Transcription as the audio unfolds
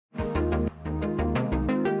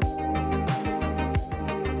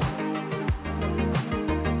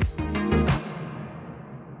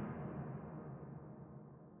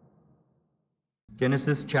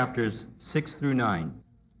Genesis chapters 6 through 9.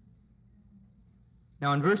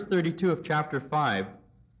 Now in verse 32 of chapter 5,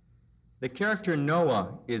 the character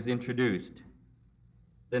Noah is introduced.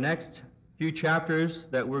 The next few chapters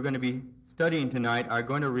that we're going to be studying tonight are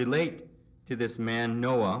going to relate to this man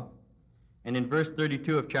Noah. And in verse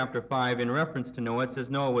 32 of chapter 5, in reference to Noah, it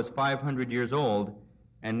says Noah was 500 years old,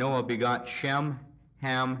 and Noah begot Shem,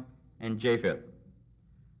 Ham, and Japheth.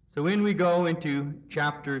 So in we go into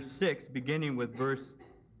chapter 6, beginning with verse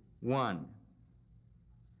 1.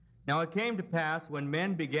 Now it came to pass, when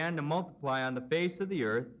men began to multiply on the face of the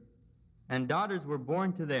earth, and daughters were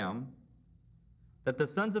born to them, that the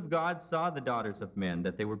sons of God saw the daughters of men,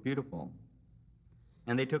 that they were beautiful.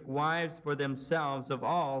 And they took wives for themselves of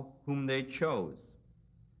all whom they chose.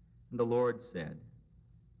 And the Lord said,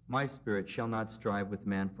 My spirit shall not strive with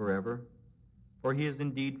man forever, for he is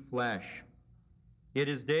indeed flesh. Yet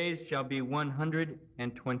his days shall be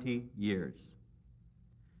 120 years.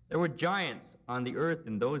 There were giants on the earth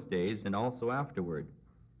in those days, and also afterward,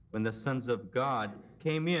 when the sons of God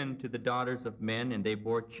came in to the daughters of men, and they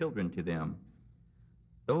bore children to them.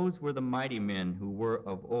 Those were the mighty men who were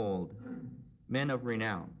of old, men of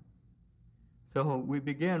renown. So we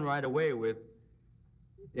begin right away with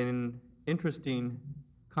an interesting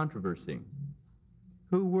controversy.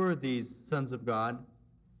 Who were these sons of God?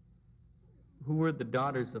 Who were the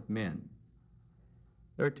daughters of men?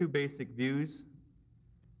 There are two basic views.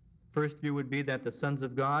 First view would be that the sons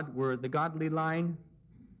of God were the godly line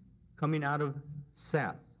coming out of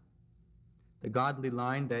Seth, the godly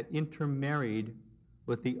line that intermarried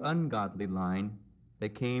with the ungodly line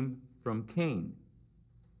that came from Cain.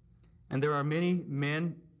 And there are many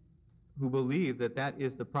men who believe that that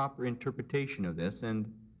is the proper interpretation of this, and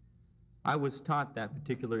I was taught that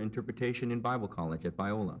particular interpretation in Bible college at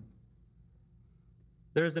Biola.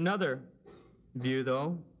 There's another view,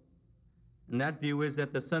 though, and that view is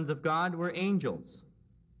that the sons of God were angels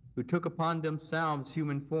who took upon themselves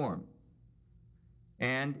human form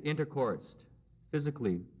and intercoursed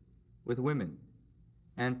physically with women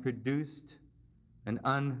and produced an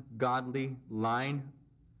ungodly line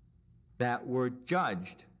that were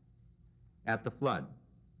judged at the flood.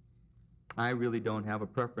 I really don't have a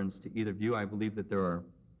preference to either view. I believe that there are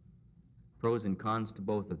pros and cons to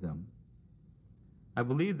both of them. I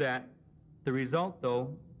believe that the result,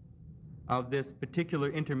 though, of this particular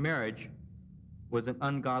intermarriage was an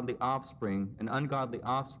ungodly offspring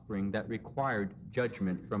that required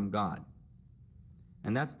judgment from God.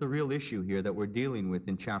 And that's the real issue here that we're dealing with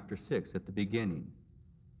in chapter 6 at the beginning.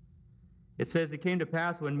 It says, It came to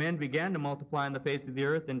pass when men began to multiply on the face of the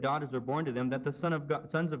earth, and daughters were born to them, that the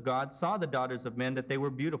sons of God saw the daughters of men, that they were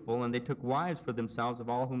beautiful, and they took wives for themselves of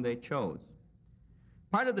all whom they chose.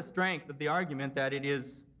 Part of the strength of the argument that it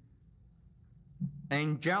is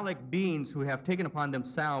angelic beings who have taken upon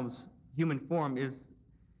themselves human form is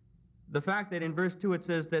the fact that in verse 2 it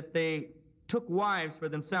says that they took wives for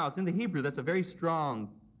themselves. In the Hebrew, that's a very strong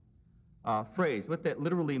phrase. What that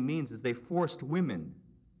literally means is they forced women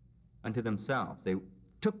unto themselves. They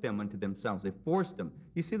took them unto themselves. They forced them.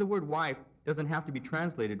 You see, the word wife doesn't have to be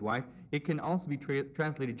translated wife. It can also be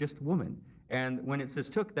translated just woman. And when it says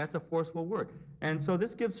took, that's a forceful word. And so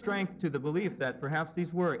this gives strength to the belief that perhaps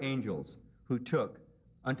these were angels who took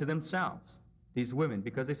unto themselves these women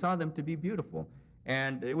because they saw them to be beautiful.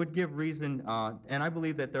 And it would give reason, and I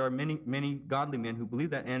believe that there are many godly men who believe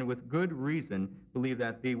that, and with good reason believe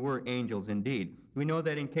that they were angels indeed. We know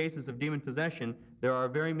that in cases of demon possession, there are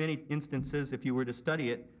very many instances, if you were to study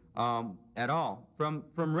it at all, from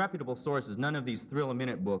reputable sources, none of these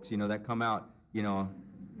thrill-a-minute books, that come out,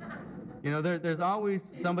 there's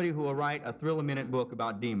always somebody who will write a thrill-a-minute book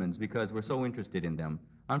about demons because we're so interested in them.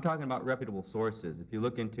 I'm talking about reputable sources. If you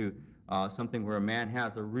look into something where a man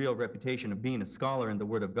has a real reputation of being a scholar in the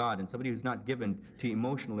Word of God and somebody who's not given to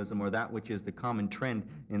emotionalism or that which is the common trend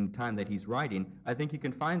in the time that he's writing, I think you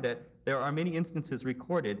can find that there are many instances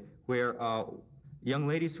recorded where young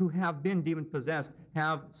ladies who have been demon-possessed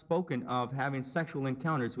have spoken of having sexual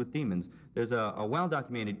encounters with demons. There's a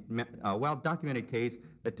well-documented case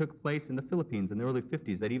that took place in the Philippines in the early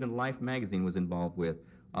 50s that even Life magazine was involved with,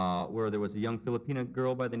 where there was a young Filipina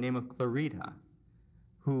girl by the name of Clarita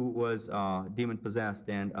who was demon-possessed,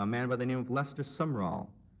 and a man by the name of Lester Sumrall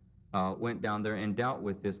went down there and dealt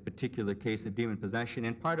with this particular case of demon possession,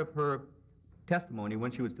 and part of her testimony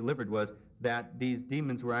when she was delivered was that these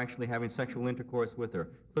demons were actually having sexual intercourse with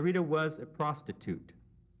her. Clarita was a prostitute,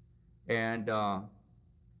 and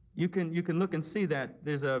you can look and see that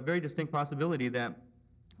there's a very distinct possibility that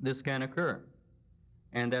this can occur,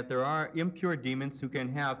 and that there are impure demons who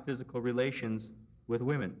can have physical relations with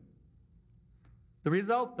women. The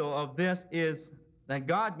result, though, of this is that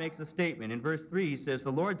God makes a statement. In verse 3, he says,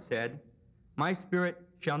 the Lord said, my spirit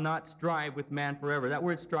shall not strive with man forever. That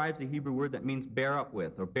word strive is a Hebrew word that means bear up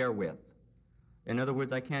with or bear with. In other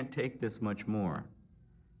words, I can't take this much more.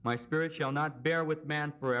 My spirit shall not bear with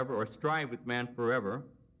man forever or strive with man forever.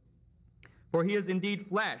 For he is indeed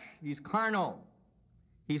flesh. He's carnal.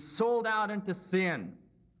 He's sold out into sin.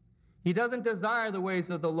 He doesn't desire the ways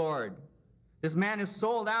of the Lord. This man is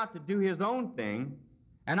sold out to do his own thing,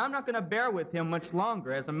 and I'm not going to bear with him much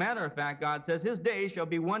longer. As a matter of fact, God says his days shall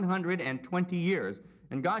be 120 years,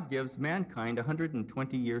 and God gives mankind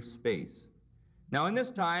 120 years space. Now, in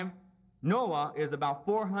this time, Noah is about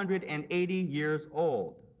 480 years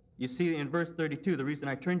old. You see in verse 32, the reason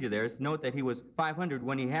I turned you there is note that he was 500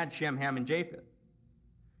 when he had Shem, Ham, and Japheth.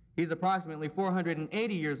 He's approximately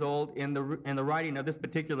 480 years old in the writing of this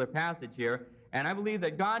particular passage here, and I believe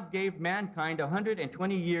that God gave mankind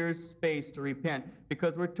 120 years space to repent,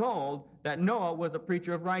 because we're told that Noah was a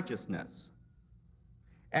preacher of righteousness,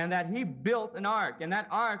 and that he built an ark, and that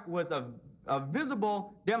ark was a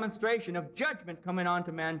visible demonstration of judgment coming on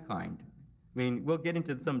to mankind. I mean, we'll get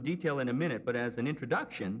into some detail in a minute, but as an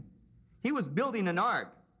introduction, he was building an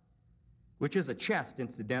ark, which is a chest,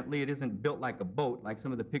 incidentally. It isn't built like a boat, like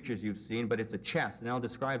some of the pictures you've seen, but it's a chest, and I'll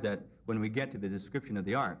describe that when we get to the description of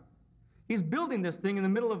the ark. He's building this thing in the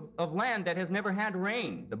middle of land that has never had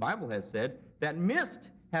rain. The Bible has said that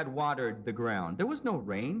mist had watered the ground. There was no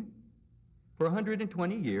rain. For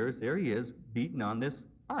 120 years, there he is, beating on this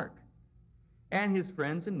ark. And his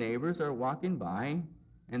friends and neighbors are walking by,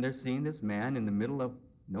 and they're seeing this man in the middle of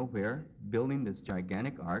nowhere building this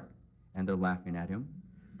gigantic ark, and they're laughing at him.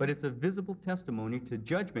 But it's a visible testimony to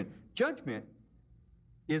judgment. Judgment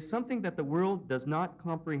is something that the world does not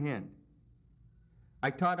comprehend. I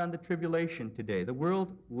taught on the tribulation today. The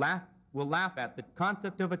world will laugh at the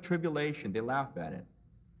concept of a tribulation. They laugh at it.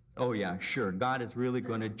 Oh yeah, sure, God is really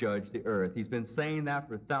going to judge the earth. He's been saying that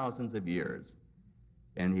for thousands of years,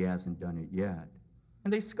 and he hasn't done it yet.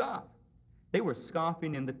 And they scoff. They were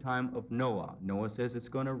scoffing in the time of Noah. Noah says it's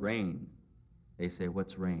going to rain. They say,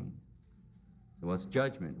 what's rain? So what's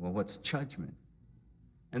judgment? Well, what's judgment?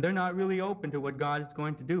 And they're not really open to what God is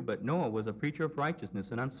going to do. But Noah was a preacher of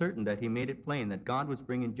righteousness, and I'm certain that he made it plain that God was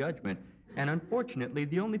bringing judgment. And unfortunately,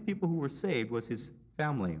 the only people who were saved was his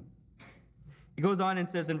family. He goes on and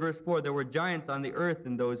says in verse 4, there were giants on the earth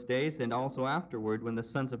in those days, and also afterward, when the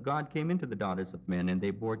sons of God came into the daughters of men, and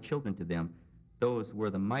they bore children to them. Those were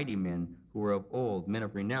the mighty men who were of old, men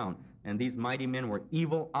of renown. And these mighty men were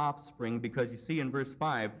evil offspring, because you see in verse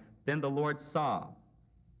 5, then the Lord saw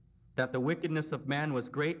that the wickedness of man was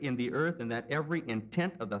great in the earth, and that every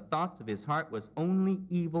intent of the thoughts of his heart was only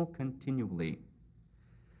evil continually.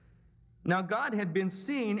 Now God had been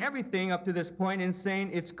seeing everything up to this point and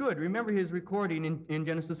saying it's good. Remember his recording in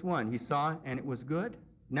Genesis 1. He saw and it was good.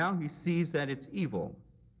 Now he sees that it's evil.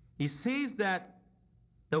 He sees that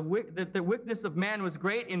the wickedness of man was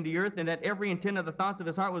great in the earth, and that every intent of the thoughts of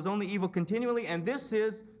his heart was only evil continually, and this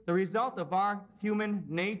is the result of our human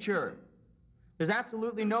nature. There's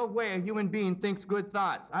absolutely no way a human being thinks good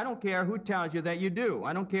thoughts. I don't care who tells you that you do.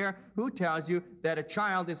 I don't care who tells you that a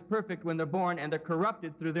child is perfect when they're born and they're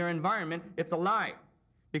corrupted through their environment. It's a lie.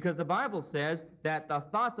 Because the Bible says that the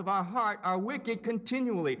thoughts of our heart are wicked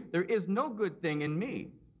continually. There is no good thing in me.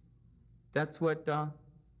 That's what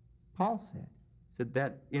Paul said. He said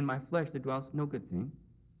that in my flesh there dwells no good thing.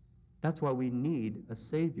 That's why we need a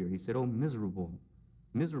Savior. He said, oh, miserable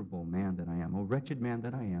man that I am, oh, wretched man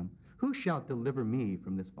that I am, who shall deliver me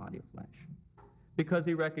from this body of flesh? Because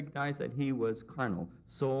he recognized that he was carnal,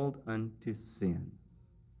 sold unto sin.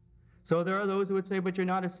 So there are those who would say, but you're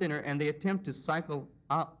not a sinner, and they attempt to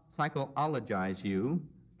psychologize you,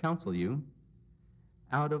 counsel you,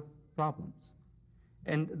 out of problems.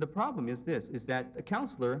 And the problem is this, is that a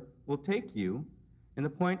counselor will take you in the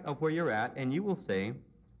point of where you're at, and you will say,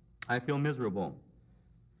 I feel miserable.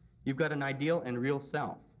 You've got an ideal and real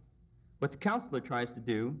self. What the counselor tries to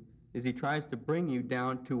do is he tries to bring you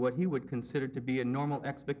down to what he would consider to be a normal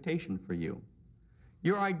expectation for you.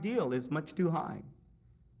 Your ideal is much too high.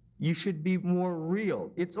 You should be more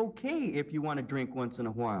real. It's okay if you want to drink once in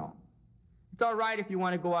a while. It's all right if you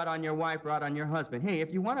want to go out on your wife or out on your husband. Hey,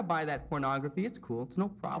 if you want to buy that pornography, it's cool. It's no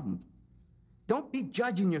problem. Don't be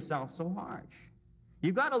judging yourself so harsh.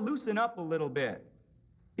 You've got to loosen up a little bit.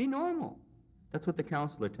 Be normal. That's what the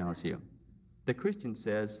counselor tells you. The Christian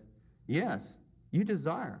says, yes, you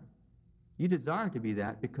desire. You desire to be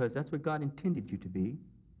that because that's what God intended you to be.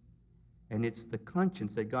 And it's the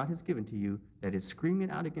conscience that God has given to you that is screaming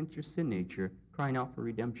out against your sin nature, crying out for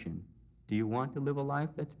redemption. Do you want to live a life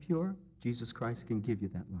that's pure? Jesus Christ can give you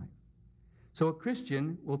that life. So a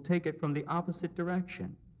Christian will take it from the opposite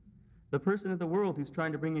direction. The person of the world who's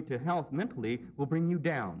trying to bring you to health mentally will bring you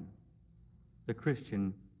down. The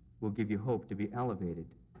Christian will give you hope to be elevated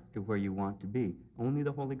to where you want to be. Only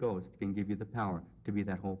the Holy Ghost can give you the power to be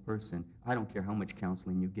that whole person. I don't care how much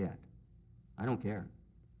counseling you get. I don't care.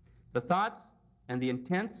 The thoughts and the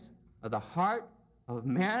intents of the heart of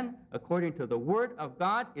man, according to the Word of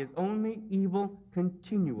God, is only evil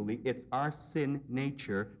continually. It's our sin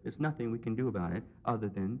nature. There's nothing we can do about it other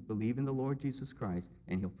than believe in the Lord Jesus Christ,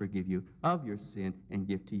 and He'll forgive you of your sin and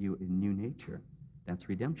give to you a new nature. That's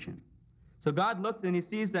redemption. So God looks and He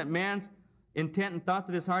sees that man's intent and thoughts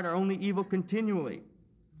of his heart are only evil continually.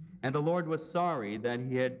 And the Lord was sorry that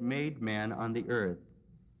He had made man on the earth.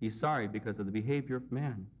 He's sorry because of the behavior of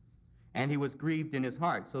man. And He was grieved in His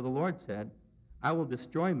heart. So the Lord said, I will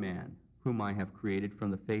destroy man, whom I have created from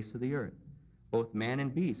the face of the earth, both man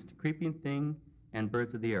and beast, creeping thing and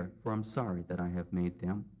birds of the air, for I'm sorry that I have made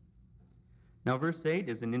them. Now verse 8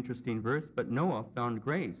 is an interesting verse, but Noah found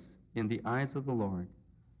grace in the eyes of the Lord.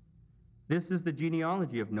 This is the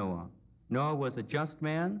genealogy of Noah. Noah was a just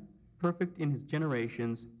man, perfect in his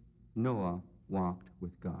generations. Noah walked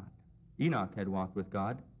with God. Enoch had walked with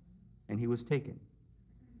God, and he was taken.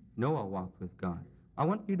 Noah walked with God. I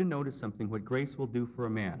want you to notice something, what grace will do for a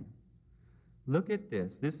man. Look at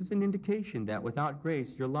this. This is an indication that without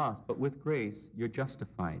grace, you're lost, but with grace, you're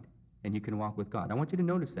justified, and you can walk with God. I want you to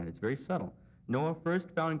notice that. It's very subtle. Noah first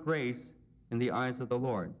found grace in the eyes of the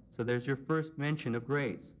Lord. So there's your first mention of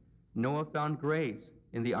grace. Noah found grace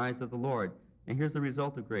in the eyes of the Lord. And here's the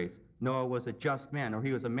result of grace. Noah was a just man, or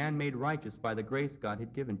he was a man made righteous by the grace God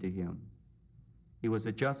had given to him. He was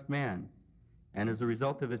a just man. And as a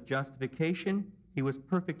result of his justification, he was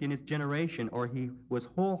perfect in his generation, or he was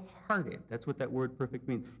wholehearted. That's what that word perfect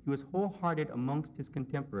means. He was wholehearted amongst his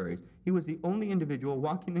contemporaries. He was the only individual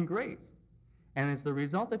walking in grace. And as the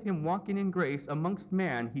result of him walking in grace amongst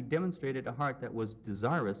man, he demonstrated a heart that was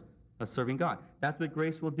desirous of serving God. That's what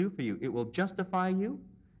grace will do for you. It will justify you,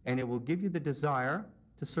 and it will give you the desire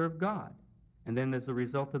to serve God. And then as a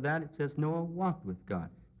result of that, it says Noah walked with God,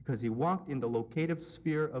 because he walked in the locative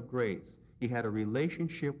sphere of grace. He had a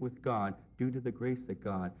relationship with God due to the grace of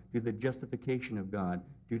God, due to the justification of God,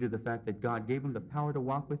 due to the fact that God gave him the power to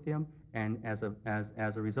walk with Him, and as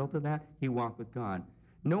a result of that, he walked with God.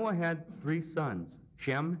 Noah had 3 sons,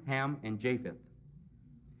 Shem, Ham, and Japheth.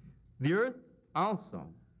 The earth also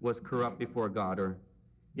was corrupt before God, or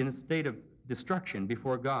in a state of destruction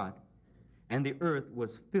before God, and the earth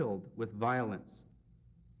was filled with violence.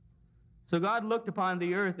 So God looked upon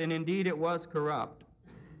the earth, and indeed it was corrupt,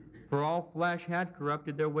 for all flesh had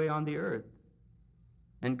corrupted their way on the earth.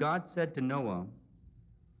 And God said to Noah,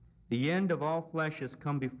 the end of all flesh has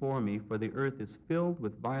come before me, for the earth is filled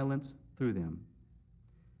with violence through them.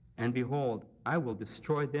 And behold, I will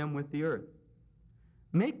destroy them with the earth.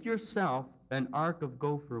 Make yourself an ark of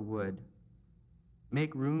gopher wood.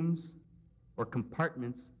 Make rooms or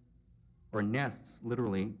compartments or nests,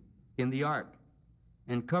 literally, in the ark,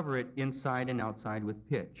 and cover it inside and outside with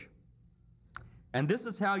pitch. And this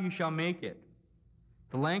is how you shall make it.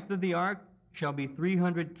 The length of the ark shall be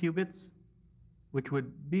 300 cubits, which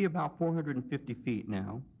would be about 450 feet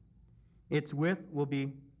now. Its width will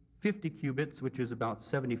be 50 cubits, which is about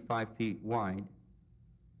 75 feet wide.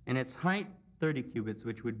 And its height, 30 cubits,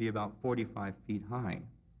 which would be about 45 feet high.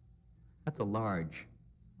 That's a large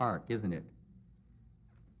ark, isn't it?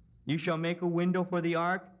 You shall make a window for the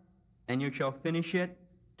ark, and you shall finish it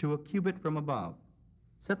to a cubit from above.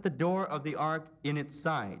 Set the door of the ark in its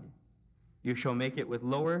side. You shall make it with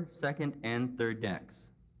lower, second, and third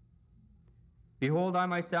decks. Behold, I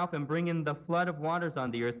myself am bringing the flood of waters on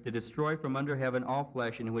the earth to destroy from under heaven all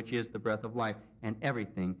flesh, in which is the breath of life, and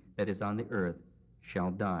everything that is on the earth shall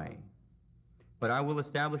die. But I will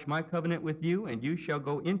establish my covenant with you, and you shall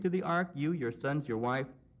go into the ark, you, your sons, your wife,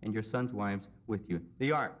 and your sons' wives with you.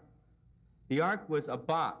 The ark. The ark was a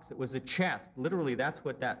box. It was a chest. Literally, that's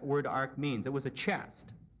what that word ark means. It was a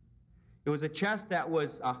chest. It was a chest that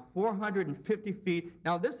was 450 feet.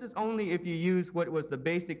 Now, this is only if you use what was the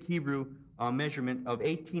basic Hebrew measurement of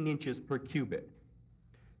 18 inches per cubit.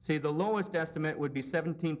 See, the lowest estimate would be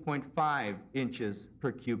 17.5 inches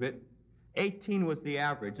per cubit. 18 was the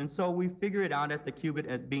average. And so we figure it out at the cubit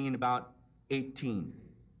as being about 18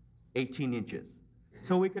 inches.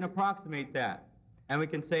 So we can approximate that. And we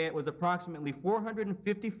can say it was approximately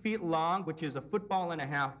 450 feet long, which is a football and a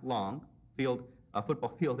half long, a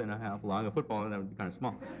football field and a half long. A football, that would be kind of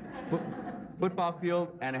small. Football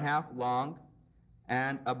field and a half long,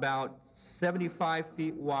 and about 75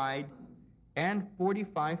 feet wide and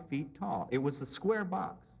 45 feet tall. It was a square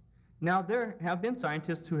box. Now, there have been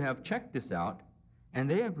scientists who have checked this out, and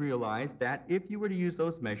they have realized that if you were to use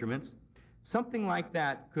those measurements, something like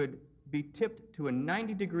that could be tipped to a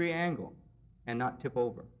 90-degree angle and not tip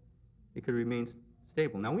over. It could remain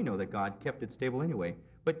stable. Now, we know that God kept it stable anyway,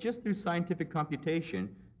 but just through scientific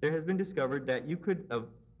computation, there has been discovered that you could,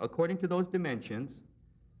 according to those dimensions,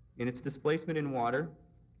 in its displacement in water,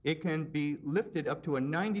 it can be lifted up to a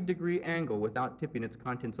 90-degree angle without tipping its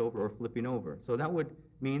contents over or flipping over. So that would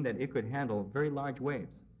mean that it could handle very large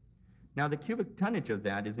waves. Now, the cubic tonnage of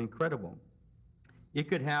that is incredible. It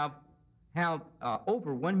could have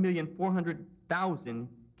over 1,400,000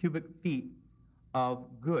 cubic feet of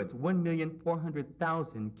goods,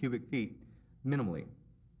 1,400,000 cubic feet minimally.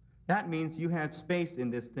 That means you had space in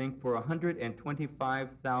this thing for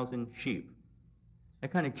 125,000 sheep.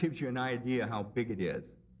 That kind of gives you an idea how big it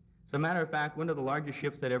is. As a matter of fact, one of the largest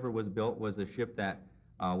ships that ever was built was a ship that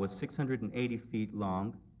was 680 feet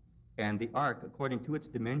long, and the ark, according to its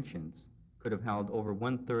dimensions, could have held over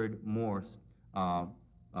 1/3 more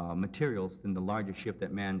materials than the largest ship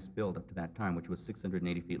that man's built up to that time, which was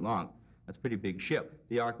 680 feet long. That's a pretty big ship.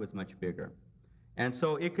 The ark was much bigger. And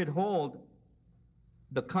so it could hold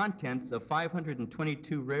the contents of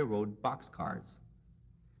 522 railroad boxcars.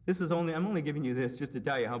 I'm only giving you this just to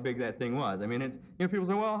tell you how big that thing was. I mean, people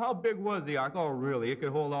say, well, how big was the ark? Oh, really? It could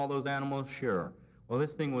hold all those animals? Sure. Well,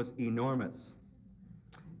 this thing was enormous.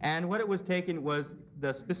 And what it was taking was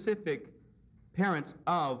the specific parents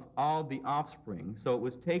of all the offspring. So it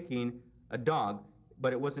was taking a dog,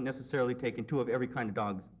 but it wasn't necessarily taking 2 of every kind of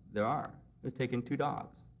dogs there are. It was taking 2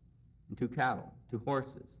 dogs and 2 cattle, 2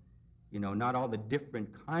 horses. Not all the different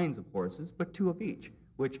kinds of horses, but 2 of each,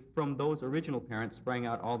 which from those original parents sprang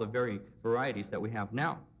out all the varieties that we have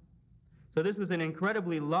now. So this was an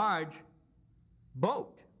incredibly large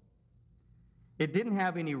boat. It didn't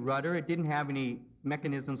have any rudder. It didn't have any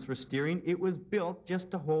mechanisms for steering. It was built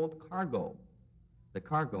just to hold cargo. The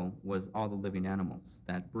cargo was all the living animals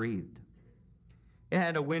that breathed. It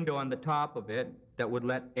had a window on the top of it that would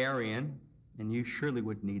let air in, and you surely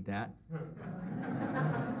would need that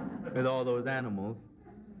with all those animals.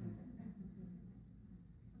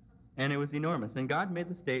 And it was enormous. And God made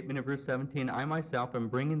the statement in verse 17, I myself am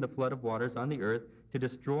bringing the flood of waters on the earth to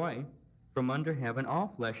destroy from under heaven all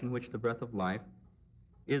flesh in which the breath of life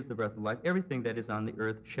is the breath of life. Everything that is on the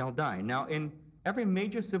earth shall die. Now, in every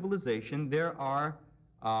major civilization, there are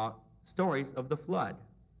stories of the flood.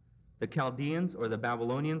 The Chaldeans or the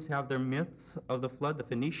Babylonians have their myths of the flood. The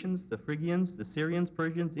Phoenicians, the Phrygians, the Syrians,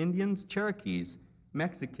 Persians, Indians, Cherokees,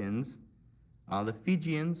 Mexicans, the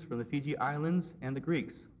Fijians from the Fiji Islands, and the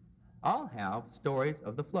Greeks all have stories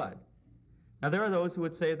of the flood. Now, there are those who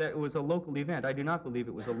would say that it was a local event. I do not believe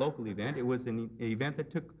it was a local event. It was an event that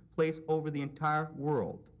took place over the entire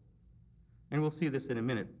world. And we'll see this in a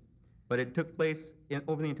minute. But it took place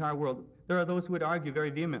over the entire world. There are those who would argue very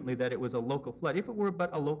vehemently that it was a local flood. If it were but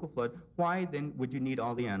a local flood, why then would you need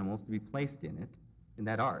all the animals to be placed in it, in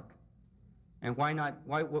that ark? And why not?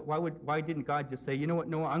 Why didn't God just say, you know what,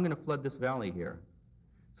 Noah, I'm going to flood this valley here.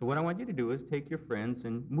 So what I want you to do is take your friends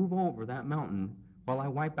and move over that mountain while I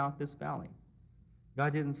wipe out this valley.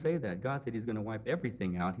 God didn't say that. God said he's going to wipe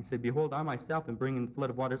everything out. He said, behold, I myself am bringing the flood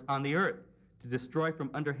of waters on the earth to destroy from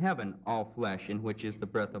under heaven all flesh in which is the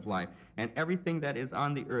breath of life. And everything that is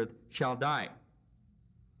on the earth shall die.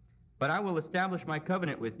 But I will establish my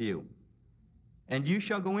covenant with you. And you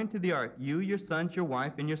shall go into the ark, you, your sons, your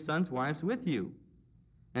wife, and your sons' wives with you.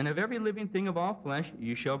 And of every living thing of all flesh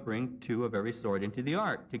you shall bring 2 of every sort into the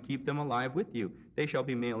ark, to keep them alive with you. They shall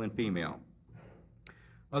be male and female.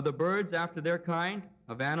 Of the birds after their kind,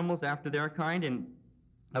 of animals after their kind, and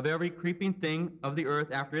of every creeping thing of the earth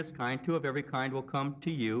after its kind, 2 of every kind will come to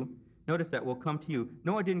you. Notice that, will come to you.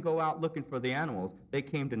 Noah didn't go out looking for the animals. They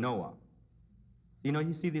came to Noah.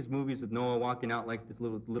 You see these movies with Noah walking out like this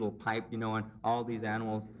little pipe, and all these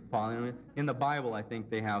animals falling. In the Bible, I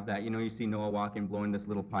think they have that. You see Noah walking, blowing this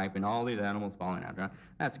little pipe, and all these animals falling out.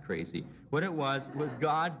 That's crazy. What it was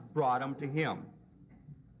God brought them to him.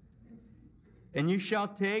 And you shall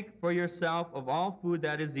take for yourself of all food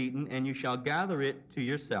that is eaten, and you shall gather it to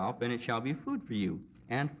yourself, and it shall be food for you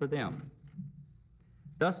and for them.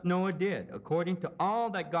 Thus Noah did, according to all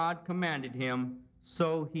that God commanded him,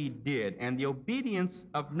 so he did. And the obedience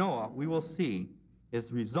of Noah, we will see,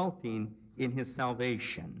 is resulting in his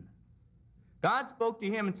salvation. God spoke to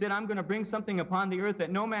him and said, I'm going to bring something upon the earth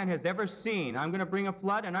that no man has ever seen. I'm going to bring a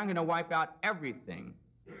flood, and I'm going to wipe out everything.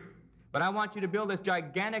 But I want you to build this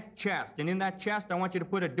gigantic chest, and in that chest I want you to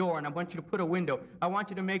put a door, and I want you to put a window. I want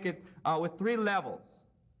you to make it with 3 levels.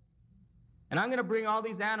 And I'm going to bring all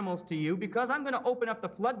these animals to you because I'm going to open up the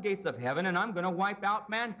floodgates of heaven and I'm going to wipe out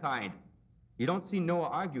mankind. You don't see Noah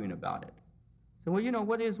arguing about it. So, well,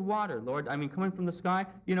 what is water, Lord? I mean, coming from the sky?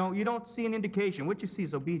 You don't see an indication. What you see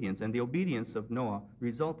is obedience. And the obedience of Noah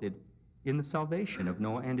resulted in the salvation of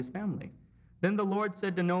Noah and his family. Then the Lord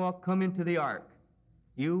said to Noah, come into the ark,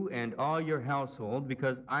 you and all your household,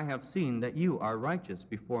 because I have seen that you are righteous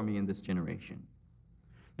before me in this generation.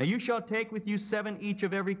 Now you shall take with you 7 each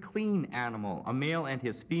of every clean animal, a male and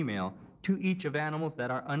his female, 2 each of animals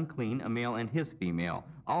that are unclean, a male and his female.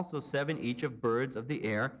 Also 7 each of birds of the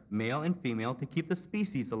air, male and female, to keep the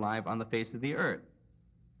species alive on the face of the earth.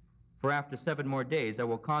 For after 7 more days I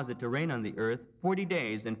will cause it to rain on the earth 40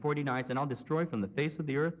 days and 40 nights, and I'll destroy from the face of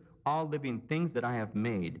the earth all living things that I have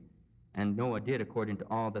made. And Noah did according to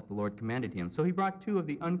all that the Lord commanded him. So he brought 2 of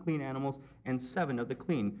the unclean animals and 7 of the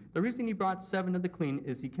clean. The reason he brought 7 of the clean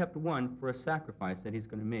is he kept 1 for a sacrifice that he's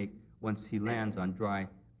going to make once he lands on dry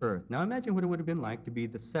earth. Now imagine what it would have been like to be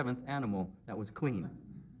the 7th animal that was clean.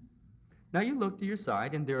 Now you look to your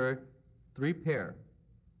side and there are 3 pair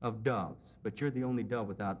of doves, but you're the only dove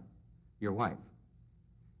without your wife.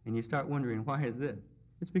 And you start wondering, why is this?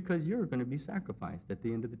 It's because you're going to be sacrificed at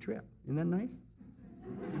the end of the trip. Isn't that nice?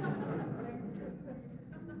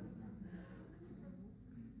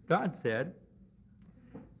 God said,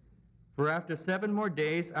 for after 7 more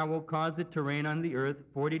days I will cause it to rain on the earth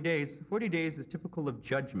 40 days. 40 days is typical of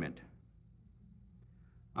judgment.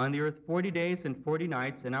 On the earth 40 days and 40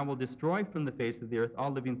 nights, and I will destroy from the face of the earth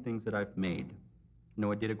all living things that I've made.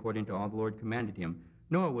 Noah did according to all the Lord commanded him.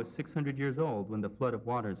 Noah was 600 years old when the flood of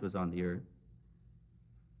waters was on the earth.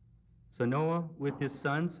 So Noah with his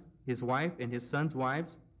sons, his wife, and his sons'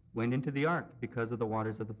 wives went into the ark because of the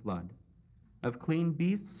waters of the flood. Of clean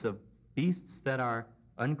beasts, of beasts that are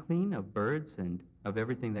unclean, of birds, and of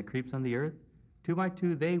everything that creeps on the earth, 2 by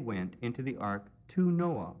 2 they went into the ark to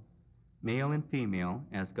Noah, male and female,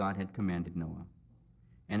 as God had commanded Noah.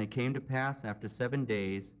 And it came to pass after 7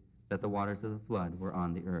 days that the waters of the flood were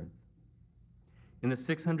on the earth. In the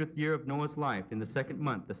 600th year of Noah's life, in the 2nd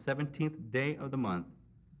month, the 17th day of the month,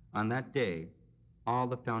 on that day, all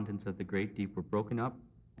the fountains of the great deep were broken up,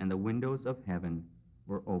 and the windows of heaven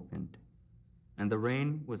were opened. And the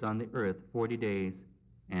rain was on the earth 40 days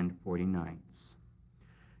and 40 nights.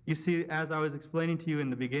 You see, as I was explaining to you in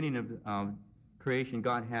the beginning of creation,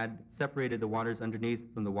 God had separated the waters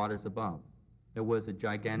underneath from the waters above. There was a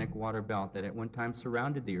gigantic water belt that at one time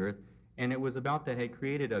surrounded the earth, and it was a belt that had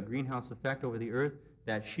created a greenhouse effect over the earth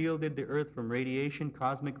that shielded the earth from radiation,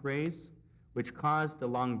 cosmic rays, which caused the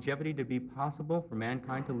longevity to be possible for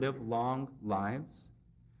mankind to live long lives.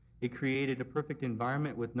 It created a perfect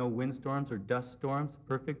environment with no windstorms or dust storms,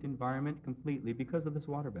 perfect environment completely because of this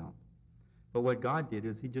water belt. But what God did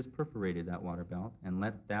is he just perforated that water belt and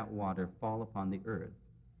let that water fall upon the earth.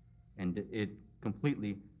 And it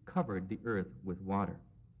completely covered the earth with water.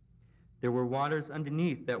 There were waters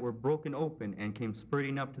underneath that were broken open and came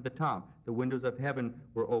spurting up to the top. The windows of heaven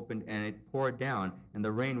were opened and it poured down, and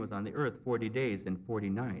the rain was on the earth 40 days and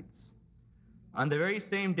 40 nights. On the very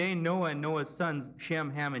same day, Noah and Noah's sons,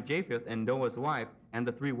 Shem, Ham, and Japheth, and Noah's wife, and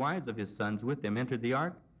the 3 wives of his sons with them entered the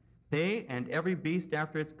ark. They and every beast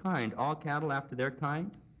after its kind, all cattle after their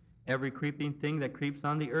kind, every creeping thing that creeps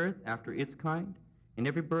on the earth after its kind, and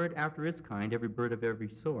every bird after its kind, every bird of every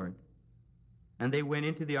sort. And they went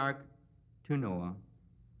into the ark to Noah,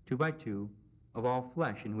 2 by 2, of all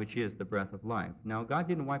flesh in which is the breath of life. Now, God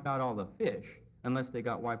didn't wipe out all the fish unless they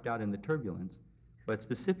got wiped out in the turbulence, but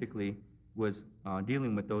specifically was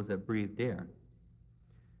dealing with those that breathed air.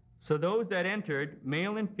 So those that entered,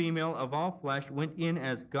 male and female of all flesh, went in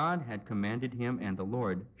as God had commanded him, and the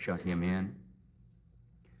Lord shut him in.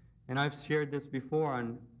 And I've shared this before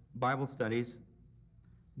on Bible studies.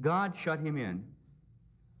 God shut him in.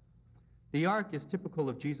 The ark is typical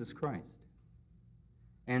of Jesus Christ,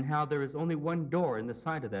 and how there is only one door in the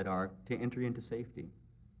side of that ark to enter into safety.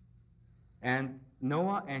 And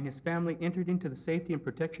Noah and his family entered into the safety and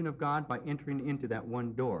protection of God by entering into that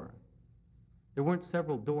one door. There weren't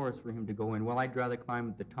several doors for him to go in. Well, I'd rather climb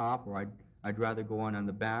at the top, or I'd rather go on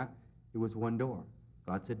the back. It was one door.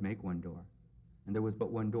 God said, make one door. And there was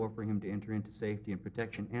but one door for him to enter into safety and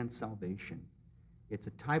protection and salvation. It's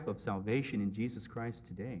a type of salvation in Jesus Christ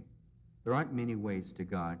today. There aren't many ways to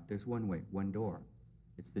God. There's one way, one door.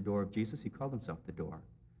 It's the door of Jesus. He called himself the door,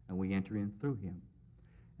 and we enter in through him.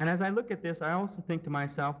 And as I look at this, I also think to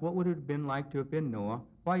myself, what would it have been like to have been Noah?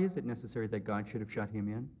 Why is it necessary that God should have shut him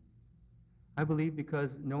in? I believe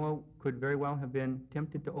because Noah could very well have been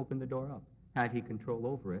tempted to open the door up, had he control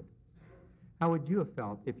over it. How would you have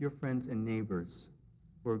felt if your friends and neighbors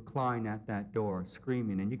were clawing at that door,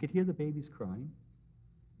 screaming, and you could hear the babies crying,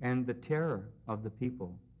 and the terror of the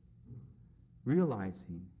people,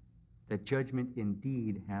 realizing that judgment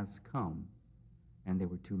indeed has come, and they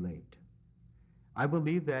were too late. I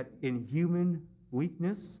believe that in human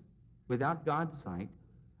weakness, without God's sight,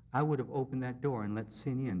 I would have opened that door and let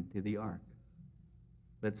sin into the ark.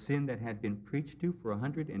 Let sin that had been preached to for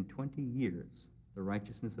 120 years, the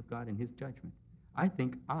righteousness of God and his judgment. I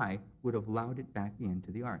think I would have allowed it back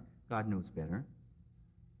into the ark. God knows better,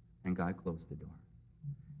 and God closed the door.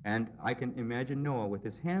 And I can imagine Noah with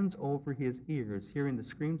his hands over his ears, hearing the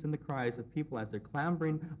screams and the cries of people as they're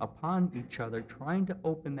clambering upon each other, trying to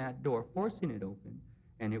open that door, forcing it open,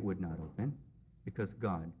 and it would not open because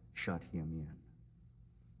God shut him in.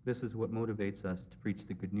 This is what motivates us to preach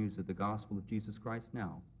the good news of the gospel of Jesus Christ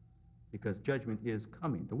now, because judgment is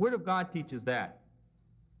coming. The Word of God teaches that.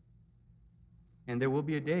 And there will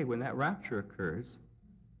be a day when that rapture occurs,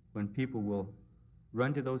 when people will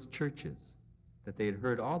run to those churches that they had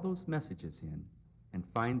heard all those messages in and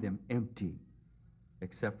find them empty,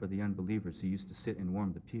 except for the unbelievers who used to sit and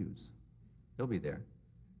warm the pews. They'll be there,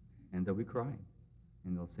 and they'll be crying,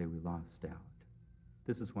 and they'll say, we lost out.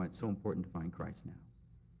 This is why it's so important to find Christ now.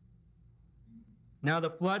 Now the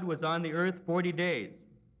flood was on the earth 40 days.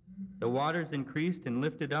 The waters increased and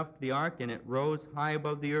lifted up the ark, and it rose high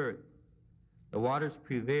above the earth. The waters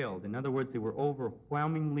prevailed. In other words, they were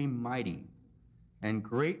overwhelmingly mighty and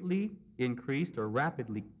greatly increased or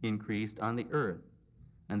rapidly increased on the earth.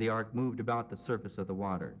 And the ark moved about the surface of the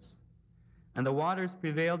waters. And the waters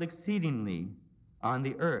prevailed exceedingly on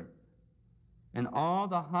the earth. And all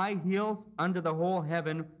the high hills under the whole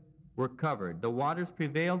heaven were covered. The waters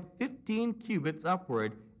prevailed 15 cubits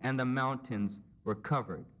upward, and the mountains were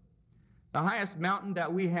covered. The highest mountain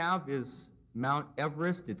that we have is Mount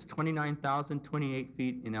Everest. It's 29,028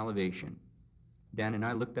 feet in elevation. Dan and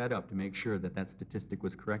I looked that up to make sure that that statistic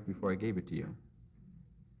was correct before I gave it to you.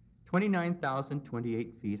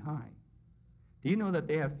 29,028 feet high. Do you know that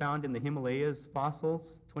they have found in the Himalayas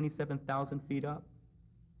fossils 27,000 feet up?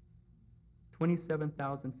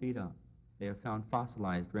 27,000 feet up. They have found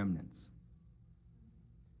fossilized remnants.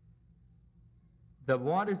 The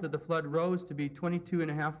waters of the flood rose to be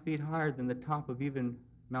 22.5 feet higher than the top of even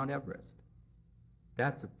Mount Everest.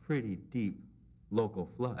 That's a pretty deep local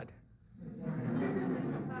flood.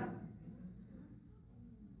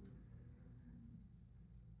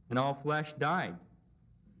 And all flesh died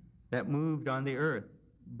that moved on the earth,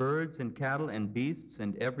 birds and cattle and beasts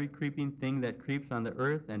and every creeping thing that creeps on the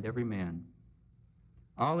earth and every man.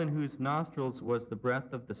 All in whose nostrils was the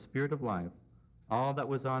breath of the Spirit of life, all that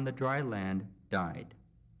was on the dry land died.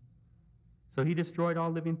 So he destroyed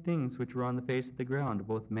all living things which were on the face of the ground,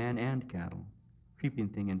 both man and cattle, creeping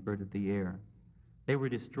thing and bird of the air. They were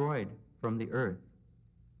destroyed from the earth.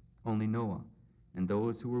 Only Noah and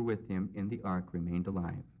those who were with him in the ark remained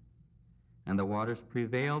alive. And the waters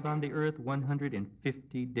prevailed on the earth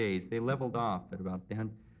 150 days. They leveled off at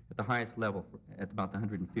the highest level at about the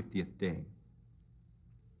 150th day.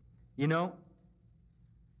 You know,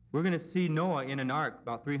 we're going to see Noah in an ark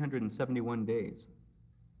about 371 days.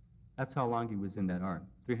 That's how long he was in that ark,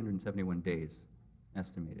 371 days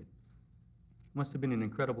estimated. Must have been an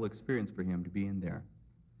incredible experience for him to be in there.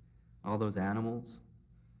 All those animals,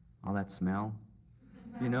 all that smell,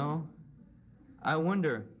 you know. I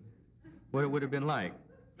wonder what it would have been like.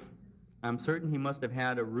 I'm certain he must have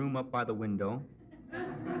had a room up by the window.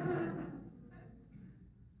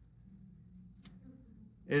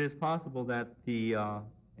 It is possible that the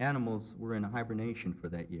animals were in hibernation for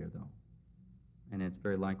that year, though. And it's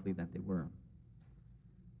very likely that they were.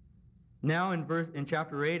 Now in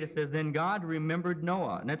chapter 8 it says, then God remembered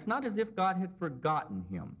Noah. And it's not as if God had forgotten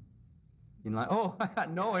him. You know, like, oh, I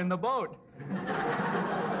got Noah in the boat.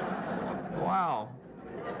 Wow.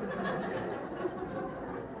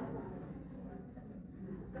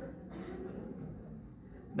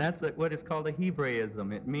 That's what is called a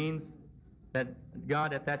Hebraism. It means that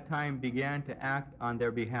God at that time began to act on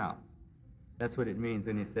their behalf. That's what it means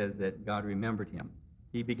when he says that God remembered him.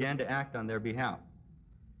 He began to act on their behalf.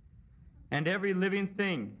 And every living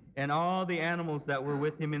thing and all the animals that were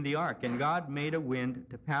with him in the ark. And God made a wind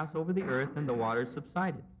to pass over the earth, and the waters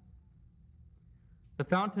subsided. The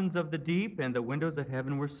fountains of the deep and the windows of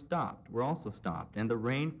heaven were also stopped, and the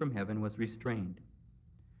rain from heaven was restrained.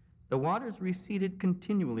 The waters receded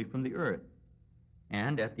continually from the earth,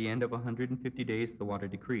 and at the end of 150 days the water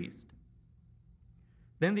decreased.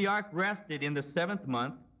 Then the ark rested in the 7th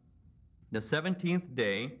month, the 17th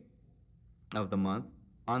day of the month,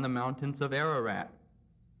 on the mountains of Ararat.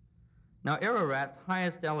 Now, Ararat's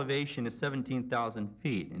highest elevation is 17,000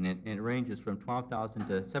 feet, and it ranges from 12,000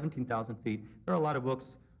 to 17,000 feet. There are a lot of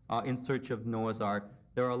books in search of Noah's Ark.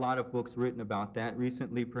 There are a lot of books written about that.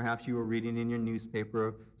 Recently, perhaps you were reading in your newspaper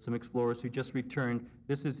of some explorers who just returned.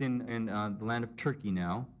 This is in the land of Turkey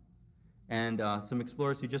now. And some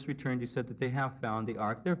explorers who just returned who said that they have found the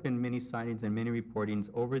Ark. There have been many sightings and many reportings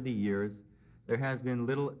over the years. There has been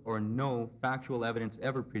little or no factual evidence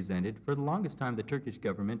ever presented. For the longest time, the Turkish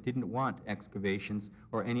government didn't want excavations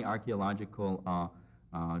or any archaeological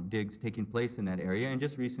digs taking place in that area, and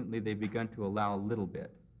just recently they've begun to allow a little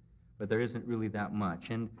bit. But there isn't really that much.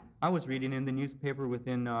 And I was reading in the newspaper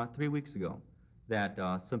within 3 weeks ago that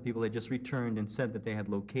some people had just returned and said that they had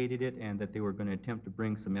located it and that they were going to attempt to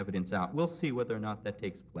bring some evidence out. We'll see whether or not that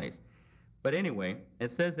takes place. But anyway,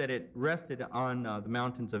 it says that it rested on the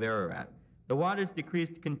mountains of Ararat. The waters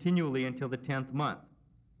decreased continually until the 10th month.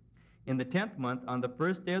 In the 10th month, on the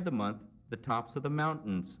first day of the month, the tops of the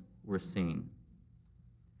mountains were seen.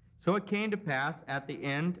 So it came to pass at the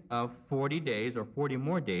end of 40 days, or 40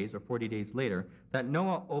 more days, or 40 days later, that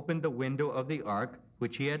Noah opened the window of the ark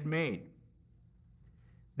which he had made.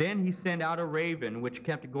 Then he sent out a raven, which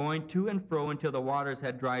kept going to and fro until the waters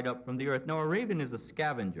had dried up from the earth. Now, a raven is a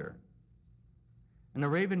scavenger, and a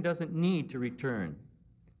raven doesn't need to return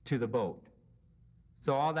to the boat.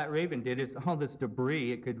 So all that raven did is all this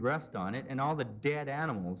debris, it could rest on it, and all the dead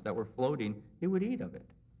animals that were floating, it would eat of it.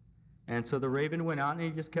 And so the raven went out and he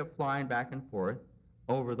just kept flying back and forth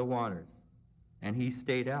over the waters. And he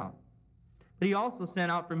stayed out. But he also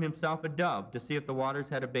sent out from himself a dove to see if the waters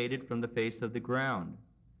had abated from the face of the ground.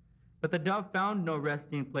 But the dove found no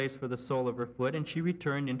resting place for the sole of her foot, and she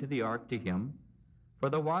returned into the ark to him, for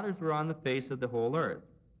the waters were on the face of the whole earth.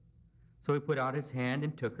 So he put out his hand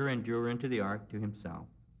and took her and drew her into the ark to himself.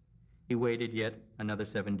 He waited yet another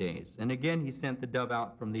 7 days, and again he sent the dove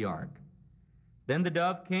out from the ark. Then the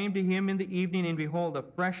dove came to him in the evening, and behold, a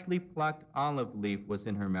freshly plucked olive leaf was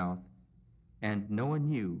in her mouth. And Noah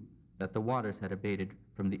knew that the waters had abated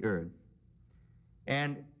from the earth.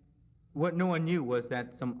 And what Noah knew was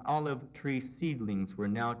that some olive tree seedlings were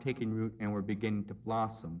now taking root and were beginning to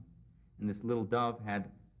blossom. And this little dove had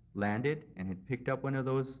landed and had picked up one of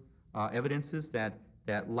those evidences that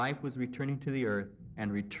life was returning to the earth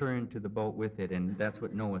and returned to the boat with it, and that's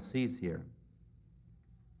what Noah sees here.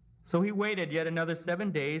 So he waited yet another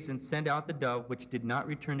 7 days and sent out the dove, which did not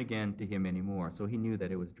return again to him anymore, so he knew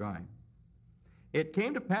that it was dry. It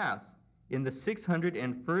came to pass in the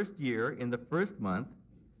 601st year, in the first month,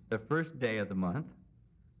 the first day of the month,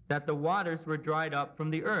 that the waters were dried up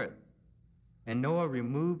from the earth. And Noah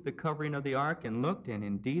removed the covering of the ark and looked, and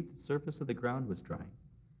indeed the surface of the ground was dry.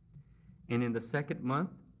 And in the second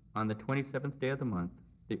month, on the 27th day of the month,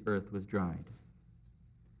 the earth was dried.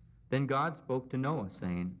 Then God spoke to Noah,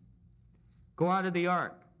 saying, Go out of the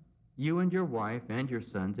ark, you and your wife and your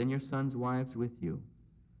sons' wives with you.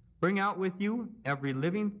 Bring out with you every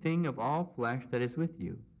living thing of all flesh that is with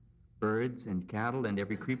you, birds and cattle and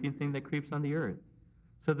every creeping thing that creeps on the earth,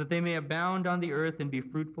 so that they may abound on the earth and be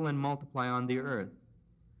fruitful and multiply on the earth.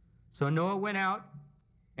 So Noah went out,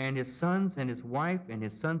 and his sons and his wife and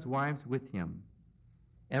his sons' wives with him.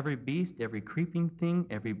 Every beast, every creeping thing,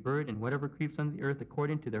 every bird, and whatever creeps on the earth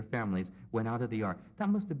according to their families went out of the ark. That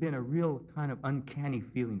must have been a real kind of uncanny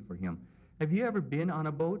feeling for him. Have you ever been on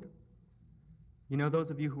a boat? You know,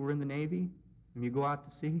 those of you who were in the Navy, and you go out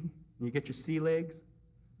to sea, and you get your sea legs,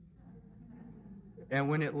 and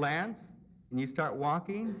when it lands, and you start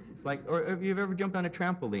walking, it's like, or if you've ever jumped on a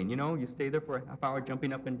trampoline, you know, you stay there for a half hour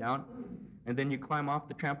jumping up and down, and then you climb off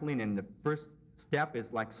the trampoline, and the first step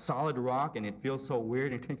is like solid rock, and it feels so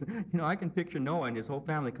weird. And you know, I can picture Noah and his whole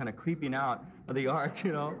family kind of creeping out of the ark,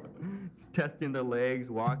 you know, just testing their legs,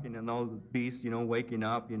 walking, and all those beasts, you know, waking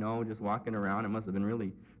up, you know, just walking around. It must have been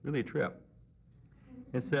really, really a trip.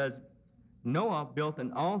 It says, Noah built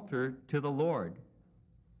an altar to the Lord.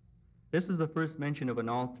 This is the first mention of an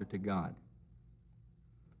altar to God.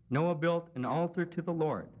 Noah built an altar to the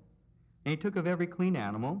Lord. And he took of every clean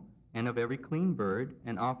animal and of every clean bird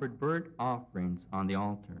and offered burnt offerings on the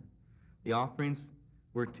altar. The offerings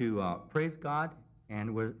were to praise God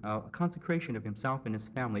and were a consecration of himself and his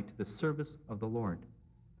family to the service of the Lord.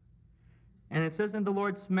 And it says, And the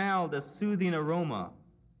Lord smelled a soothing aroma.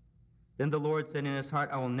 Then the Lord said in his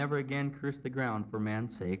heart, I will never again curse the ground for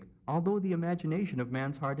man's sake, although the imagination of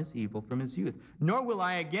man's heart is evil from his youth. Nor will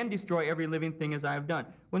I again destroy every living thing as I have done.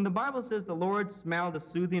 When the Bible says the Lord smelled a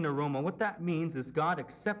soothing aroma, what that means is God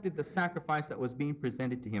accepted the sacrifice that was being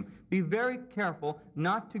presented to him. Be very careful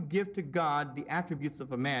not to give to God the attributes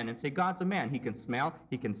of a man and say, God's a man. He can smell,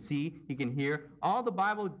 he can see, he can hear. All the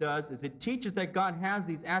Bible does is it teaches that God has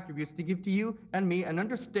these attributes to give to you and me an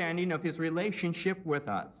understanding of his relationship with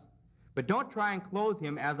us. But don't try and clothe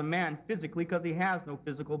him as a man physically, because he has no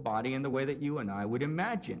physical body in the way that you and I would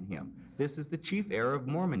imagine him. This is the chief error of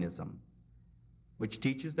Mormonism, which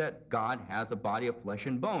teaches that God has a body of flesh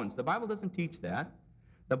and bones. The Bible doesn't teach that.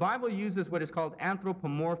 The Bible uses what is called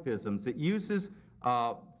anthropomorphisms. It uses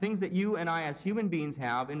things that you and I as human beings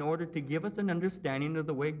have in order to give us an understanding of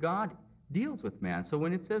the way God deals with man. So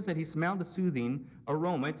when it says that he smelled a soothing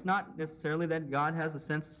aroma, it's not necessarily that God has a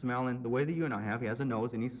sense of smell in the way that you and I have. He has a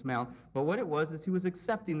nose and he smelled. But what it was is he was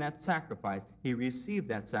accepting that sacrifice. He received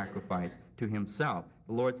that sacrifice to himself.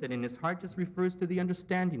 The Lord said in his heart just refers to the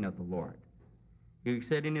understanding of the Lord. He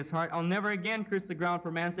said in his heart, I'll never again curse the ground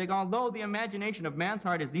for man's sake, although the imagination of man's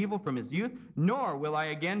heart is evil from his youth, nor will I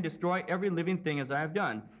again destroy every living thing as I have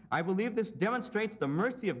done. I believe this demonstrates the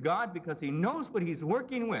mercy of God because he knows what he's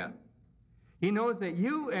working with. He knows that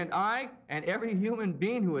you and I and every human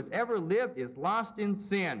being who has ever lived is lost in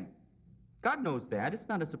sin. God knows that. It's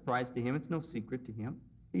not a surprise to him. It's no secret to him.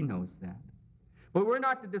 He knows that. But we're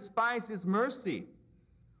not to despise his mercy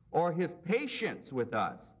or his patience with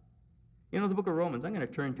us. You know, the book of Romans, I'm going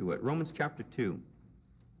to turn to it. Romans chapter 2,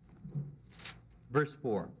 verse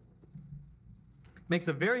 4. Makes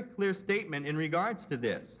a very clear statement in regards to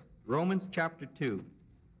this. Romans chapter 2,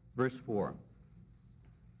 verse 4.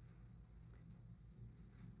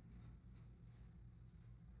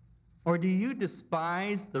 Or do you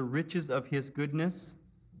despise the riches of his goodness,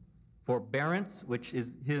 forbearance, which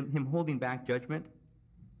is him holding back judgment,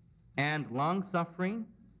 and long-suffering,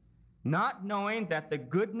 not knowing that the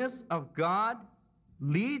goodness of God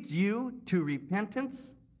leads you to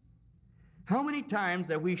repentance? How many times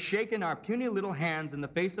have we shaken our puny little hands in the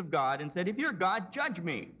face of God and said, if you're God, judge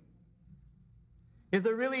me? If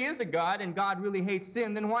there really is a God and God really hates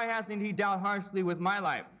sin, then why hasn't he dealt harshly with my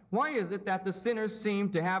life? Why is it that the sinners seem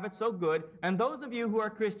to have it so good, and those of you who are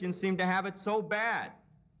Christians seem to have it so bad?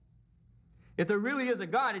 If there really is a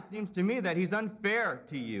God, it seems to me that he's unfair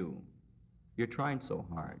to you. You're trying so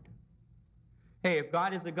hard. Hey, if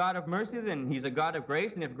God is a God of mercy, then he's a God of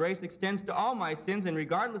grace, and if grace extends to all my sins, and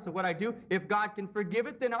regardless of what I do, if God can forgive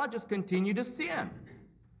it, then I'll just continue to sin.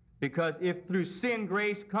 Because if through sin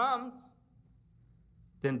grace comes,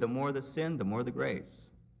 then the more the sin, the more the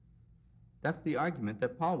grace. That's the argument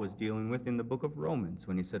that Paul was dealing with in the book of Romans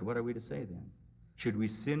when he said, what are we to say then? Should we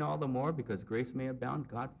sin all the more because grace may abound?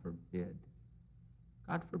 God forbid.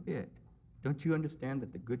 God forbid. Don't you understand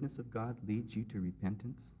that the goodness of God leads you to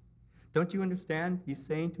repentance? Don't you understand? He's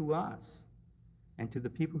saying to us and to the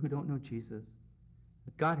people who don't know Jesus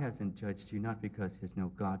that God hasn't judged you not because there's no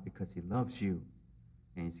God, because he loves you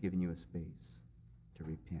and he's given you a space to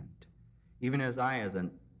repent. Even as I, as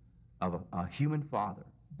a human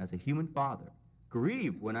father,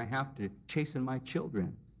 grieve when I have to chasten my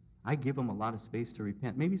children. I give them a lot of space to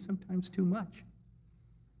repent, maybe sometimes too much.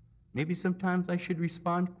 Maybe sometimes I should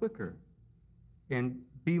respond quicker and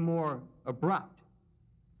be more abrupt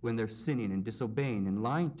when they're sinning and disobeying and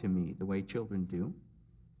lying to me the way children do.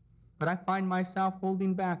 But I find myself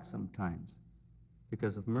holding back sometimes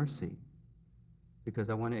because of mercy, because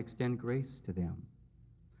I want to extend grace to them.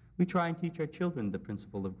 We try and teach our children the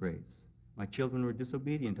principle of grace. My children were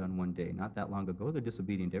disobedient on one day, not that long ago. They're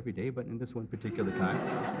disobedient every day, but in this one particular time.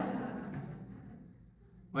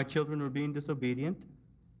 My children were being disobedient,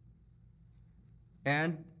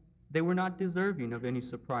 and they were not deserving of any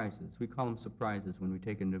surprises. We call them surprises when we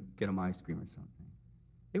take them to get them ice cream or something.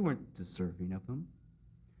 They weren't deserving of them,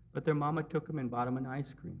 but their mama took them and bought them an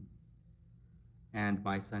ice cream. And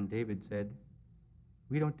my son David said,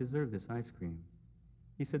 we don't deserve this ice cream.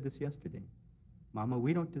 He said this yesterday. Mama,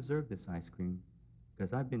 we don't deserve this ice cream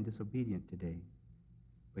because I've been disobedient today.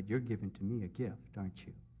 But you're giving to me a gift, aren't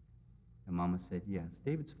you? And Mama said, yes.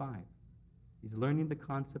 David's 5. He's learning the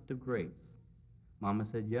concept of grace. Mama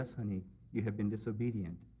said, yes, honey, you have been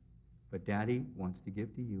disobedient. But Daddy wants to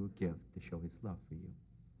give to you a gift to show his love for you.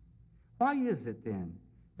 Why is it then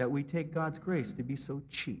that we take God's grace to be so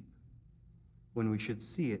cheap when we should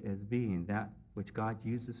see it as being that which God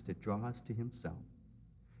uses to draw us to himself?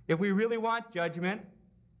 If we really want judgment,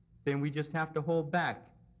 then we just have to hold back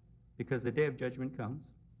because the day of judgment comes,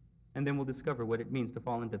 and then we'll discover what it means to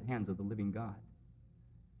fall into the hands of the living God.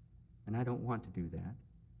 And I don't want to do that.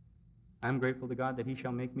 I am grateful to God that he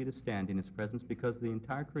shall make me to stand in his presence, because the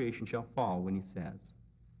entire creation shall fall when he says,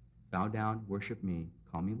 bow down, worship me,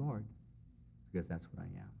 call me Lord, because that's what I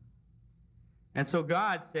am. And so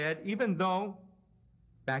God said, even though,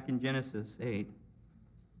 back in Genesis 8,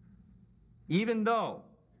 even though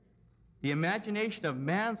the imagination of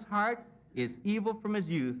man's heart is evil from his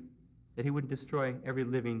youth, that he would destroy every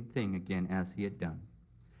living thing again as he had done.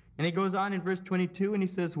 And he goes on in verse 22 and he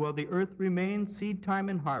says, well, the earth remains seed time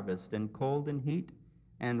and harvest, and cold and heat,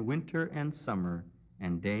 and winter and summer,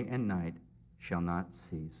 and day and night shall not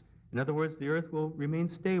cease. In other words, the earth will remain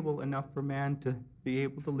stable enough for man to be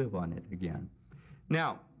able to live on it again.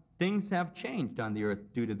 Now, things have changed on the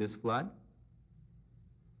earth due to this flood.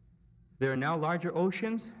 There are now larger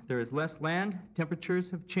oceans. There is less land.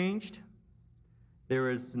 Temperatures have changed. There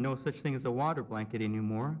is no such thing as a water blanket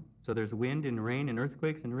anymore. So there's wind and rain and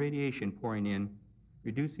earthquakes and radiation pouring in,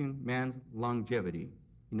 reducing man's longevity.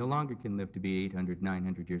 He no longer can live to be 800,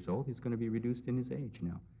 900 years old. He's going to be reduced in his age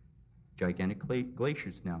now. Gigantic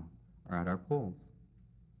glaciers now are at our poles.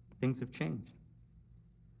 Things have changed.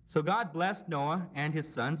 So God blessed Noah and his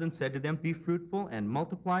sons and said to them, be fruitful and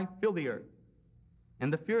multiply, fill the earth.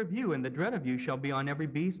 And the fear of you and the dread of you shall be on every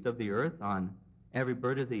beast of the earth, on every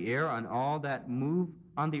bird of the air, on all that move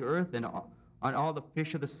on the earth, and on all the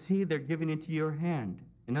fish of the sea. They're given into your hand.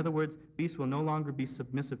 In other words, beasts will no longer be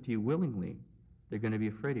submissive to you willingly. They're going to be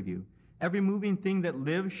afraid of you. Every moving thing that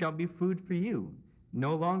lives shall be food for you.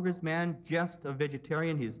 No longer is man just a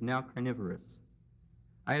vegetarian. He is now carnivorous.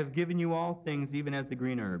 I have given you all things, even as the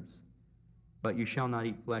green herbs. But you shall not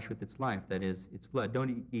eat flesh with its life, that is, its blood. Don't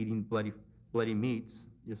eat eating bloody meats.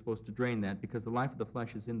 You're supposed to drain that, because the life of the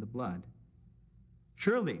flesh is in the blood.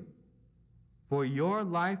 Surely, for your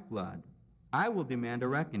lifeblood, I will demand a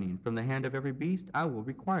reckoning. From the hand of every beast, I will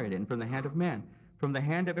require it, and from the hand of man. From the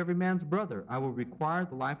hand of every man's brother, I will require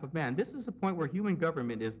the life of man. This is the point where human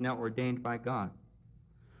government is now ordained by God.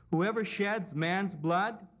 Whoever sheds man's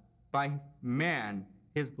blood, by man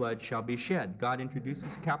his blood shall be shed. God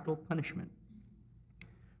introduces capital punishment.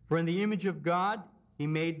 For in the image of God he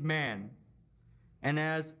made man. And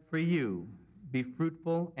as for you, be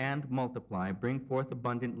fruitful and multiply. Bring forth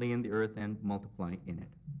abundantly in the earth and multiply in it.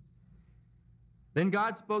 Then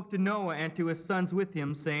God spoke to Noah and to his sons with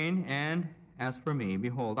him, saying, and as for me,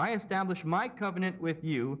 behold, I establish my covenant with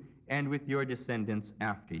you and with your descendants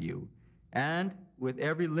after you, and with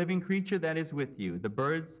every living creature that is with you, the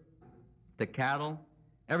birds, the cattle,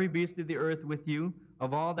 every beast of the earth with you,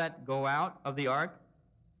 of all that go out of the ark,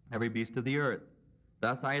 every beast of the earth.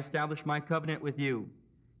 Thus I establish my covenant with you.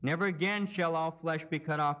 Never again shall all flesh be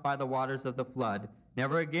cut off by the waters of the flood.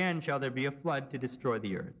 Never again shall there be a flood to destroy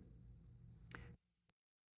the earth.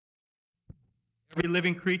 Every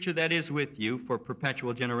living creature that is with you for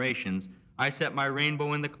perpetual generations, I set my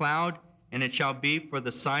rainbow in the cloud, and it shall be for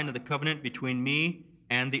the sign of the covenant between me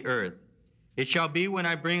and the earth. It shall be when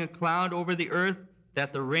I bring a cloud over the earth,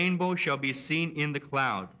 that the rainbow shall be seen in the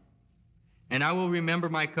cloud. And I will remember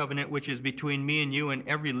my covenant which is between me and you and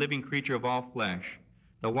every living creature of all flesh.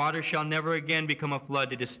 The water shall never again become a flood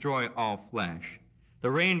to destroy all flesh.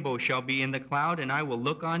 The rainbow shall be in the cloud, and I will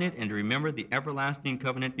look on it and remember the everlasting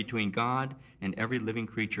covenant between God and every living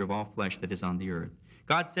creature of all flesh that is on the earth.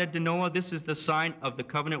 God said to Noah, this is the sign of the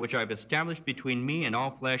covenant which I have established between me and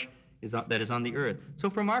all flesh that is on the earth. So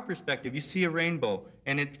from our perspective, you see a rainbow,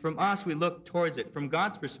 and from us, we look towards it. From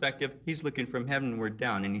God's perspective, he's looking from heavenward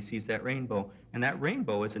down, and he sees that rainbow. And that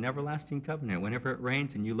rainbow is an everlasting covenant. Whenever it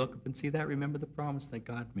rains and you look up and see that, remember the promise that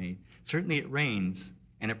God made. Certainly it rains,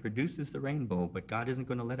 and it produces the rainbow, but God isn't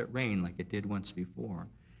going to let it rain like it did once before.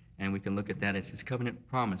 And we can look at that as his covenant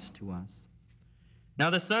promise to us. Now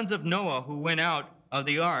the sons of Noah who went out of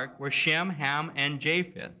the ark were Shem, Ham, and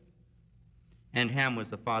Japheth. And Ham was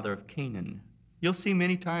the father of Canaan. You'll see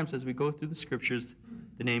many times as we go through the scriptures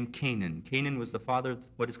the name Canaan. Canaan was the father of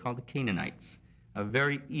what is called the Canaanites, a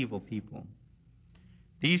very evil people.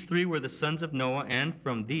 These three were the sons of Noah, and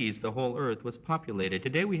from these the whole earth was populated.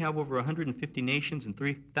 Today we have over 150 nations and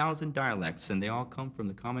 3,000 dialects, and they all come from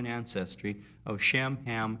the common ancestry of Shem,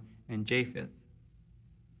 Ham, and Japheth.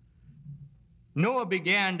 Noah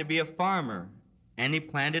began to be a farmer, and he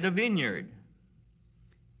planted a vineyard.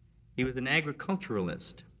 He was an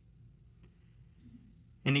agriculturalist.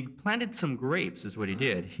 And he planted some grapes, is what he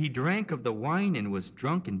did. He drank of the wine and was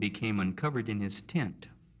drunk and became uncovered in his tent.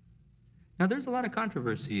 Now, there's a lot of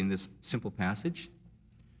controversy in this simple passage.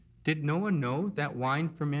 Did Noah know that wine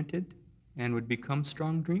fermented and would become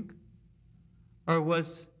strong drink? Or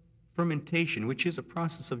was fermentation, which is a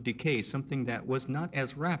process of decay, something that was not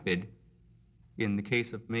as rapid in the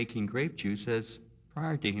case of making grape juice as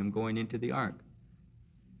prior to him going into the ark?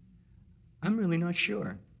 I'm really not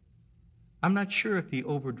sure. I'm not sure if he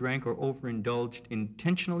overdrank or overindulged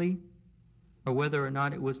intentionally, or whether or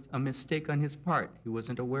not it was a mistake on his part. He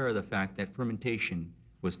wasn't aware of the fact that fermentation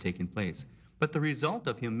was taking place. But the result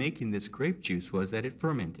of him making this grape juice was that it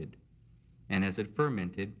fermented. And as it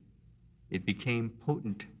fermented, it became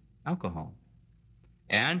potent alcohol.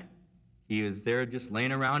 And he was there just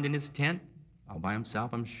laying around in his tent, all by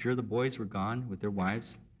himself. I'm sure the boys were gone with their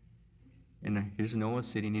wives. And here's Noah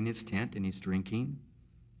sitting in his tent, and he's drinking.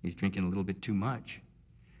 He's drinking a little bit too much.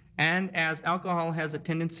 And as alcohol has a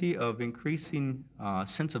tendency of increasing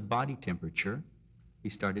sense of body temperature, he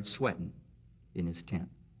started sweating in his tent.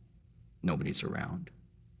 Nobody's around.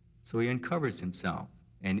 So he uncovers himself,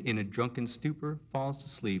 and in a drunken stupor falls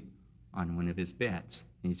asleep on one of his beds.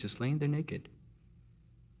 And he's just laying there naked.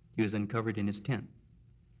 He was uncovered in his tent.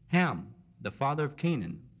 Ham, the father of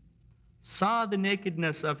Canaan, saw the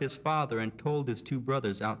nakedness of his father and told his two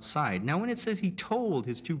brothers outside. Now, when it says he told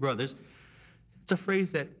his two brothers, it's a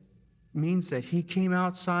phrase that means that he came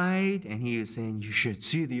outside and he is saying, you should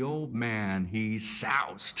see the old man. He's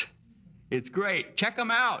soused. It's great. Check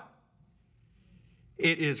him out.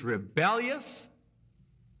 It is rebellious.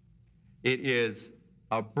 It is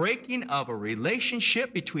a breaking of a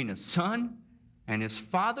relationship between a son and his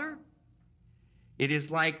father. It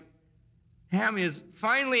is like Ham is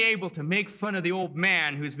finally able to make fun of the old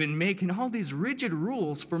man who's been making all these rigid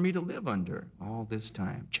rules for me to live under all this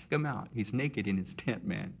time. Check him out. He's naked in his tent,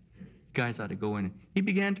 man. You guys ought to go in. He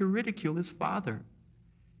began to ridicule his father.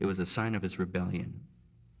 It was a sign of his rebellion.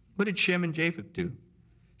 What did Shem and Japheth do?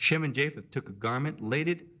 Shem and Japheth took a garment, laid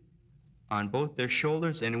it on both their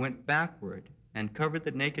shoulders, and went backward and covered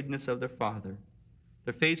the nakedness of their father.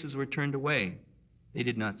 Their faces were turned away. They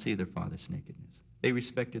did not see their father's nakedness. They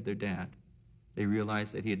respected their dad. They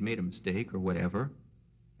realized that he had made a mistake or whatever,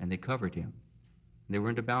 and they covered him. They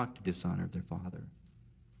weren't about to dishonor their father.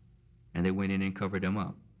 And they went in and covered him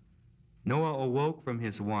up. Noah awoke from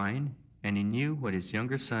his wine, and he knew what his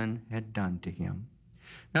younger son had done to him.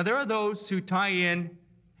 Now there are those who tie in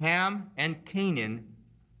Ham and Canaan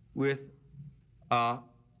with an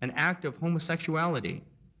act of homosexuality,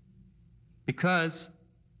 because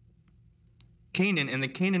Canaan and the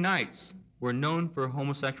Canaanites were known for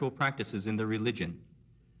homosexual practices in their religion.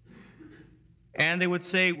 And they would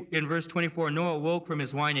say in verse 24, Noah awoke from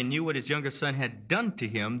his wine and knew what his younger son had done to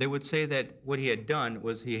him. They would say that what he had done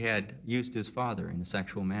was he had used his father in a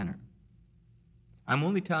sexual manner. I'm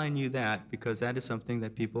only telling you that because that is something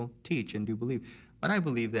that people teach and do believe. What I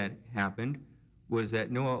believe that happened was that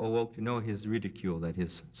Noah awoke to know his ridicule that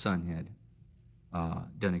his son had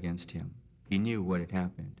done against him. He knew what had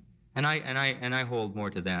happened. And I hold more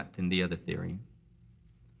to that than the other theory.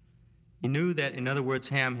 He knew that, in other words,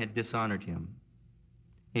 Ham had dishonored him.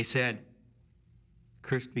 He said,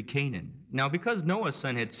 cursed be Canaan. Now, because Noah's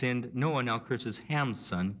son had sinned, Noah now curses Ham's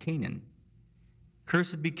son, Canaan.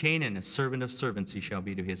 Cursed be Canaan, a servant of servants he shall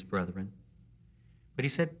be to his brethren. But he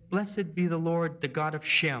said, blessed be the Lord, the God of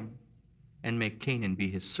Shem, and make Canaan be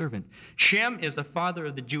his servant. Shem is the father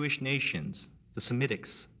of the Jewish nations, the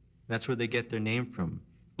Semitics. That's where they get their name from.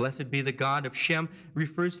 Blessed be the God of Shem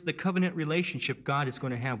refers to the covenant relationship God is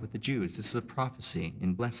going to have with the Jews. This is a prophecy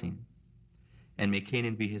in blessing. And may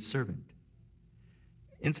Canaan be his servant.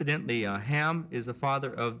 Incidentally, Ham is the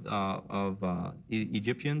father of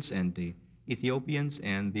Egyptians and the Ethiopians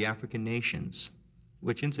and the African nations,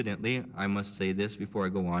 which incidentally, I must say this before I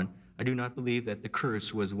go on, I do not believe that the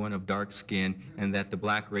curse was one of dark skin and that the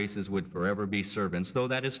black races would forever be servants, though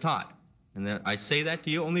that is taught. And I say that to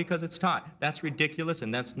you only because it's taught. That's ridiculous,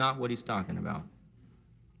 and that's not what he's talking about.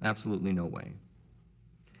 Absolutely no way.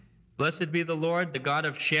 Blessed be the Lord, the God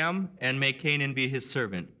of Shem, and may Canaan be his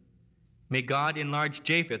servant. May God enlarge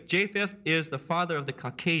Japheth. Japheth is the father of the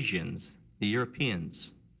Caucasians, the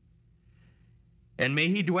Europeans. And may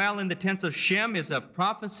he dwell in the tents of Shem is a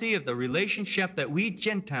prophecy of the relationship that we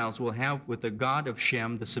Gentiles will have with the God of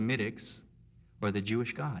Shem, the Semitics, or the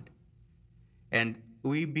Jewish God. And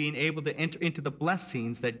we being able to enter into the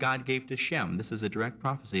blessings that God gave to Shem. This is a direct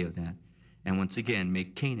prophecy of that. And once again, may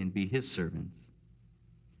Canaan be his servants.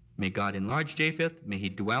 May God enlarge Japheth, may he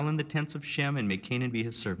dwell in the tents of Shem, and may Canaan be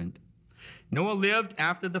his servant. Noah lived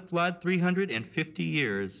after the flood 350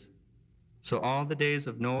 years. So all the days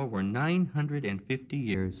of Noah were 950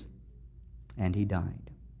 years, and he died.